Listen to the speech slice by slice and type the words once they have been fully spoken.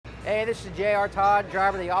Hey, this is JR Todd,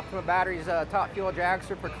 driver of the Optima Batteries Top Fuel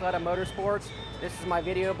dragster for Coletta Motorsports. This is my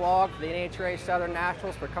video blog for the NHRA Southern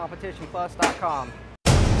Nationals for CompetitionPlus.com.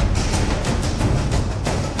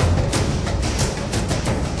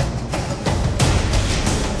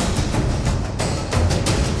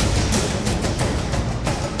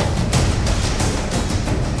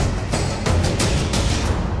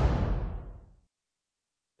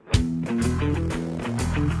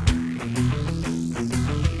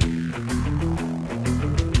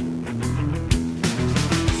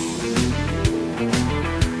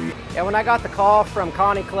 And when I got the call from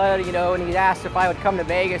Connie Coletta, and he asked if I would come to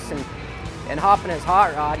Vegas and hop in his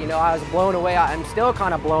hot rod, I was blown away. I'm still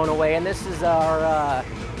kind of blown away, and this is our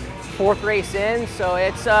fourth race in, so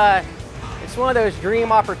it's one of those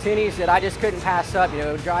dream opportunities that I just couldn't pass up.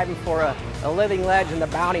 Driving for a living legend, the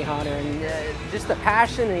bounty hunter, and just the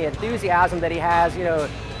passion and the enthusiasm that he has,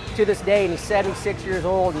 to this day. And he's 76 years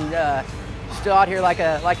old and still out here like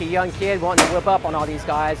a young kid wanting to whip up on all these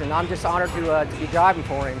guys, and I'm just honored to be driving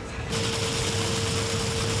for him.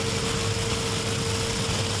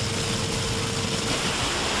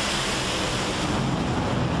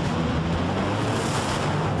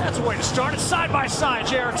 That's a way to start it. Side by side,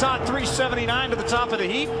 JR Todd 379 to the top of the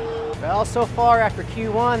heap. Well, so far after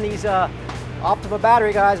Q1, these Optima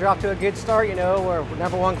battery guys are off to a good start. We're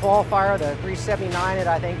 #1 qualifier, the 379 at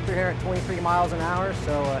I think 323 miles an hour.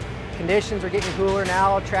 So conditions are getting cooler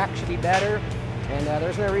now. Track should be better, and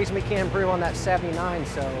there's no reason we can't improve on that 79.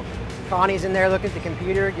 So Connie's in there looking at the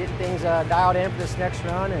computer, getting things dialed in for this next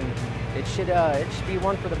run, and it should be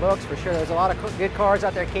one for the books for sure. There's a lot of good cars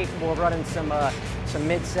out there capable of running some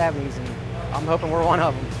mid-70s, and I'm hoping we're one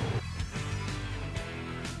of them.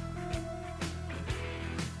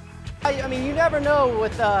 I mean, you never know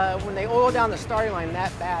with when they oil down the starting line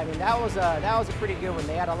that bad. I mean, that was a pretty good one.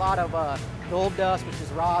 They had a lot of gold dust, which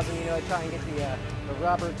is rosin, to try and get the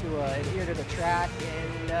rubber to adhere to the track,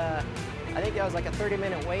 and I think that was like a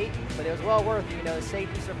 30-minute wait, but it was well worth it. The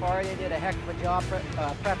safety safari, they did a heck of a job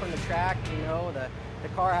prepping the track. The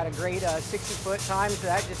car had a great 60-foot time, so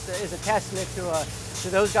that just is a testament to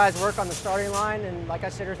those guys' work on the starting line. And like I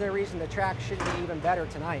said, there's no reason the track shouldn't be even better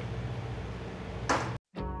tonight.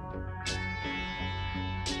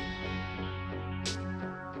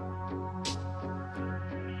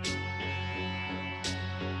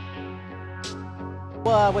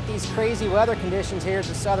 With these crazy weather conditions here at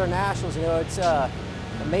the Southern Nationals, it's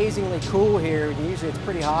amazingly cool here. Usually it's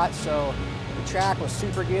pretty hot, so the track was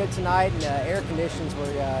super good tonight, and air conditions were,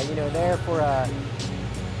 there for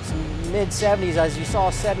some mid-70s. As you saw,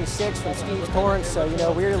 76 from Steve Torrance. So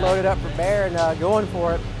we were loaded up for bear and going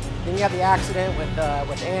for it. Then you have the accident with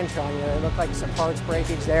Antron. It looked like some parts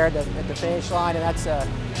breakage there at the finish line, and that's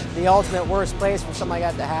the ultimate worst place for something like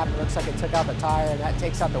that to happen. It looks like it took out the tire, and that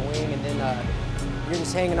takes out the wing, and then you're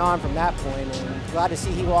just hanging on from that point. And glad to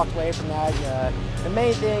see he walked away from that. The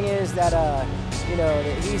main thing is that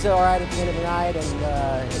that he's all right at the end of the night, and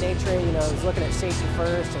NHRA is looking at safety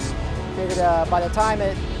first, and figured by the time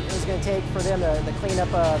it was going to take for them to clean up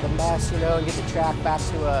the mess, and get the track back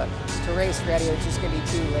to race ready, it's just going to be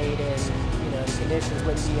too late, and the conditions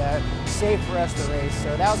wouldn't be safe for us to race.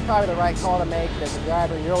 So that was probably the right call to make. As a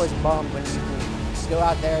driver, you're always bummed when you can go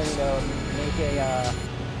out there and make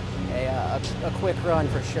a quick run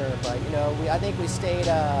for sure. But I think we stayed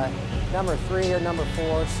 #3 or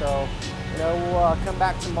 #4. So we'll come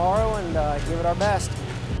back tomorrow and give it our best.